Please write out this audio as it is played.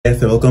Guys,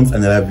 welcome to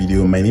another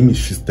video. My name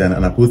is Tristan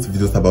and I post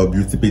videos about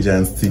beauty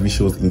pageants, TV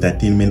shows,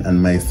 entertainment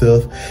and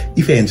myself.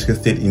 If you're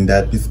interested in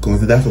that, please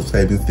consider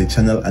subscribing to the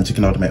channel and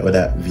checking out my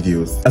other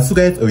videos. As you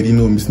guys already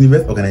know, Miss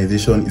Universe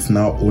organization is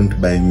now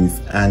owned by Miss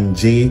Anne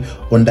J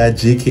under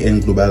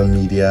JKN Global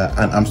Media,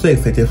 and I'm so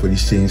excited for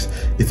this change,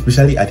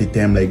 especially at a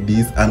time like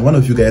this. And one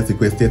of you guys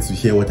requested to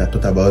hear what I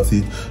thought about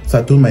it, so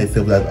I told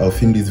myself that I'll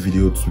film this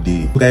video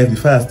today. So guys,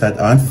 before I start,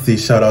 I want to say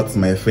shout out to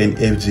my friend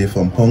FJ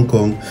from Hong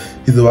Kong.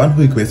 He's the one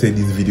who requested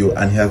this video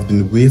and he has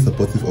been way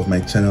supportive of my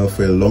channel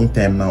for a long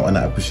time now, and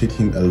I appreciate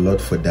him a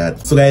lot for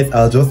that. So guys,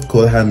 I'll just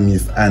call her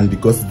Miss Anne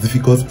because it's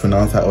difficult to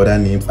pronounce her other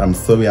names. I'm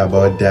sorry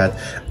about that.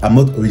 I'm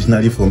not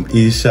originally from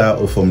Asia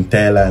or from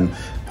Thailand.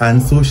 And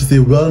so she's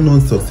a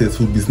well-known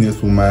successful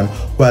businesswoman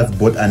who has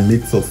bought and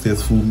made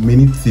successful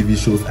many TV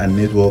shows and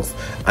networks,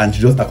 and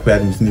she just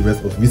acquired Miss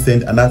Universe of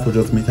recent, and that's what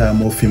just made her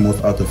more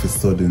famous out of a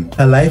sudden.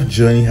 Her life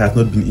journey has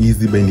not been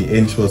easy, but in the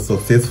end she was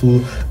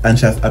successful and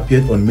she has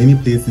appeared on many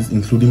places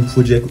including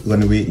Project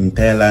Runway in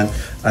Thailand,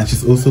 and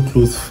she's also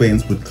close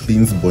friends with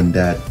Clean's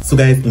Bondad. So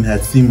guys, in her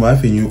team we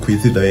have a new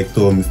creative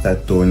director,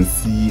 Mr. Ton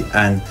C,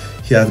 and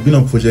he has been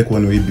on Project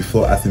Runway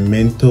before as a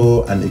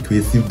mentor and a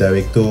creative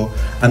director,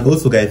 and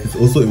also guys, he's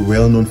also a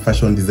well-known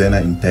fashion designer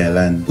in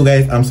Thailand. So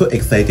guys, I'm so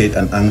excited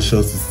and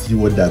anxious to see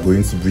what they're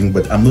going to bring,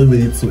 but I'm not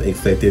really too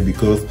excited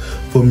because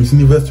for Miss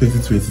Universe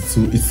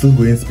 2022 it's still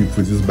going to be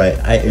produced by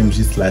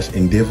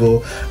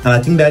𝐼MG/Endeavor, and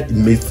I think that it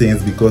makes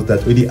sense because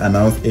that already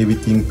announced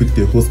everything, picked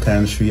the host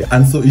country,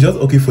 and so it's just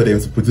okay for them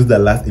to produce the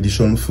last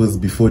edition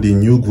first before the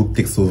new group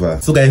takes over.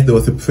 So guys, there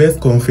was a press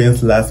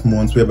conference last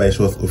month whereby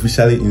she was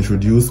officially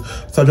introduced,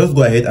 so I'll just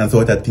go ahead and say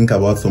what I think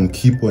about some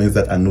key points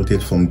that are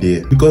noted from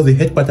there. Because the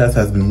headquarters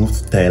has been moved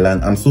to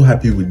Thailand, I'm so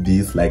happy with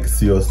this. Like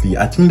seriously,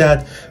 I think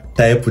that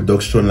Thai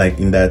production, like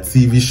in the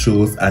TV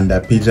shows and the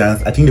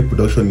pageants, I think the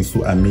production is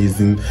so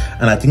amazing,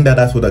 and I think that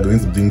that's what they're going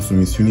to bring to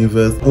Miss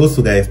Universe.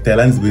 Also guys,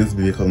 Thailand is going to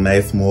be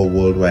recognized more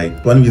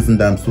worldwide. One reason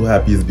that I'm so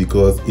happy is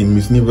because in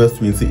Miss Universe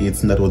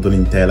 2018 that was done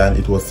in Thailand,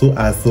 it was so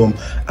awesome.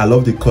 I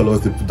love the colors,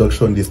 the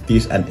production, the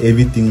stage and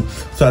everything.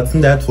 So I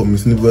think that for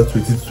Miss Universe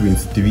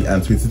 2023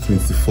 and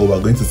 2024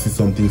 we're going to see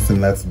something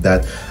similar to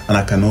that, and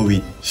I cannot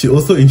wait. She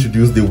also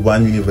introduced the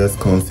One Universe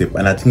concept,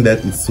 and I think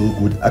that it's so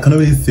good. I cannot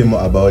really say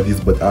more about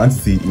this, but I want to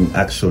see it in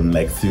action,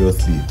 like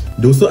seriously.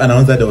 They also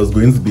announced that there was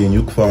going to be a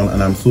new crown,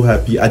 and I'm so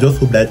happy. I just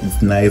hope that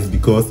it's nice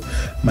because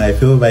my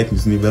favorite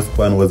Miss Universe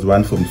crown was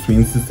one from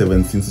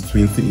 2017 to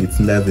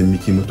 2018. That's the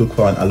Mikimoto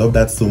crown. I love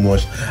that so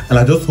much, and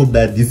I just hope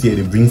that this year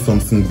they bring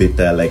something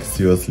better, like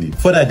seriously.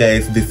 For that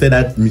guys, they said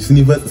that Miss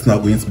Universe is now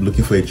going to be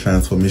looking for a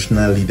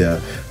transformational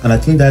leader, and I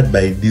think that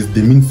by this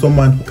they mean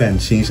someone who can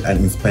change and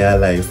inspire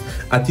lives.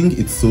 I think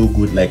it's so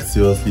good, like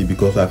seriously,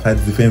 because I've had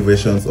different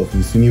versions of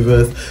Miss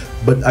Universe,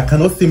 but I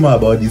cannot say more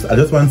about this. I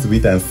just want to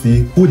wait and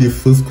see who the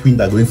first queen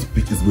they're going to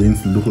pick is going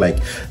to look like.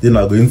 Then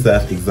we're going to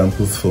have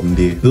examples from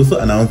there. They also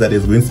announced that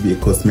there's going to be a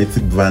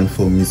cosmetic brand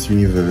for Miss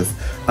Universe.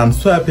 I'm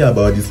so happy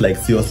about this, like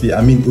seriously.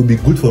 I mean, it would be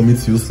good for me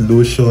to use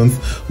lotions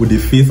with the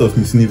face of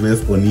Miss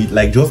Universe on it,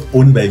 like just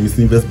owned by Miss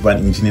Universe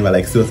brand in Geneva,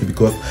 like seriously,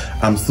 because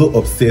I'm so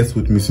obsessed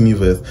with Miss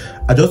Universe.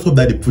 I just hope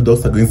that the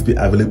products are going to be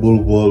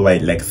available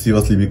worldwide, like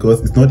seriously, because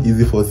it's not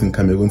easy for us in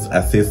Cameroon to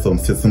access some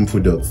certain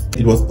products.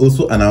 It was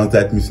also announced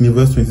that Miss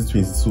Universe 2022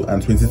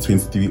 and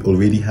 2023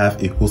 already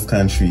have a host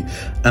country,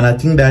 and I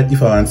think that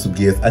if I want to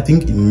guess, I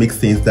think it makes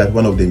sense that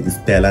one of them is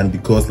Thailand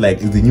because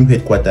like it's the new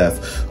headquarters.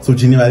 So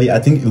generally I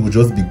think it would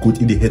just be good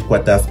if the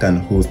headquarters can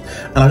host,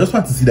 and I just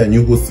want to see the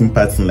new hosting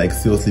pattern, like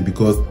seriously,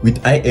 because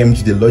with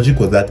𝐼MG the logic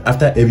was that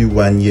after every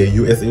 1 year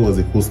USA was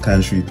a host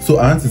country. So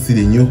I want to see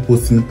the new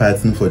hosting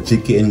pattern for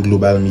JKN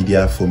Global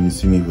Media for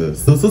Miss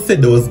Universe. They also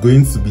said there was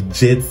going to be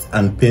jets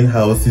and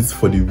penthouses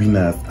for the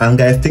winners, and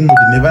guys, think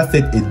they never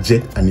said a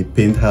jet and a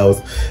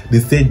penthouse, they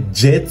said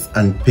jets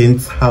and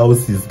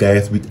penthouses,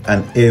 guys, with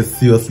an S.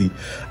 Seriously,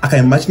 I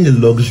can imagine the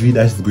luxury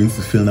that she's going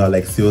to feel now,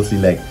 like seriously.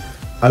 Like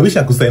I wish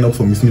I could sign up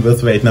for Miss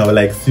Universe right now,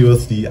 like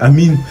seriously. I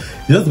mean,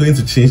 it's just going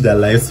to change their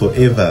lives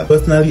forever.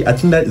 Personally, I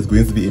think that is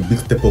going to be a big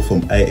step up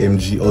from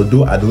𝐼MG,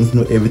 although I don't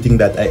know everything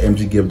that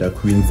𝐼MG gave the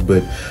queens,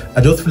 but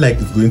I just feel like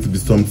it's going to be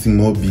something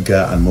more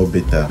bigger and more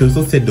better. They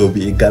also said there will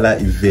be a gala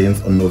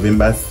event on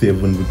November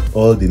 7 with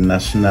all the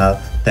national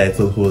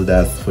title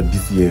holders for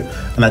this year,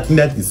 and I think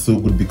that is so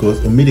good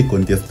because it made the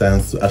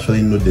contestants to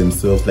actually know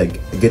themselves, like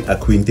get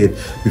acquainted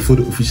before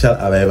the official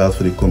arrivals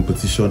for the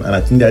competition, and I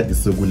think that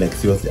is so good, like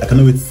seriously. I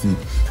cannot wait to see.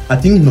 I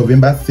think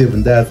November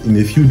 7, that's in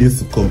a few days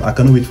to come. I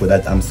cannot wait for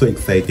that. I'm so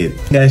excited.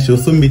 Guys, she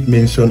also made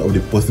mention of the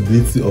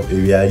possibility of a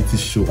reality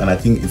show, and I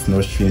think it's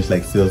not strange,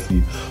 like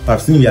seriously.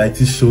 I've seen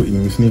reality show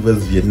in Miss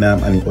Universe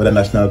Vietnam and in other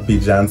national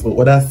pageants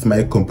or other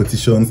smile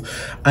competitions,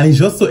 and it's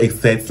just so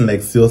exciting,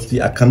 like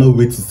seriously. I cannot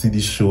wait to see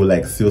this show,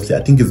 like seriously,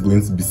 I think it's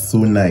going to be so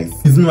nice.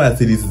 The reason why I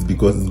say this is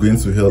because it's going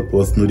to help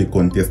us know the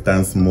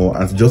contestants more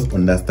and to just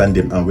understand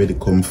them and where they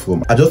come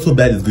from. I just hope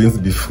that it's going to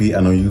be free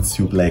and on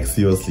YouTube, like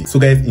seriously. So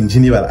guys, in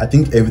general, I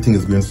think everything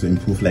is going to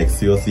improve, like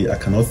seriously. I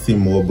cannot say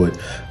more, but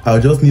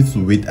I'll just need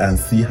to wait and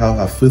see how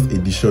her first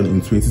edition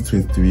in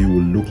 2023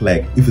 will look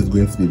like, if it's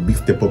going to be a big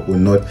step up or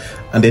not,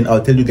 and then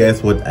I'll tell you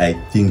guys what I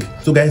think.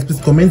 So guys,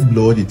 please comment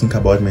below what you think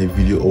about my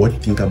video or what you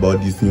think about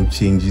these new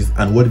changes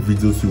and what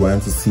videos you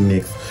want to see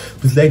next.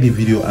 Please like the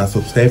video and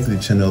subscribe to the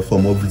channel for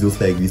more videos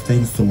like this.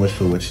 Thank you so much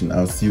for watching.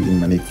 I'll see you in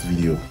my next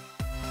video.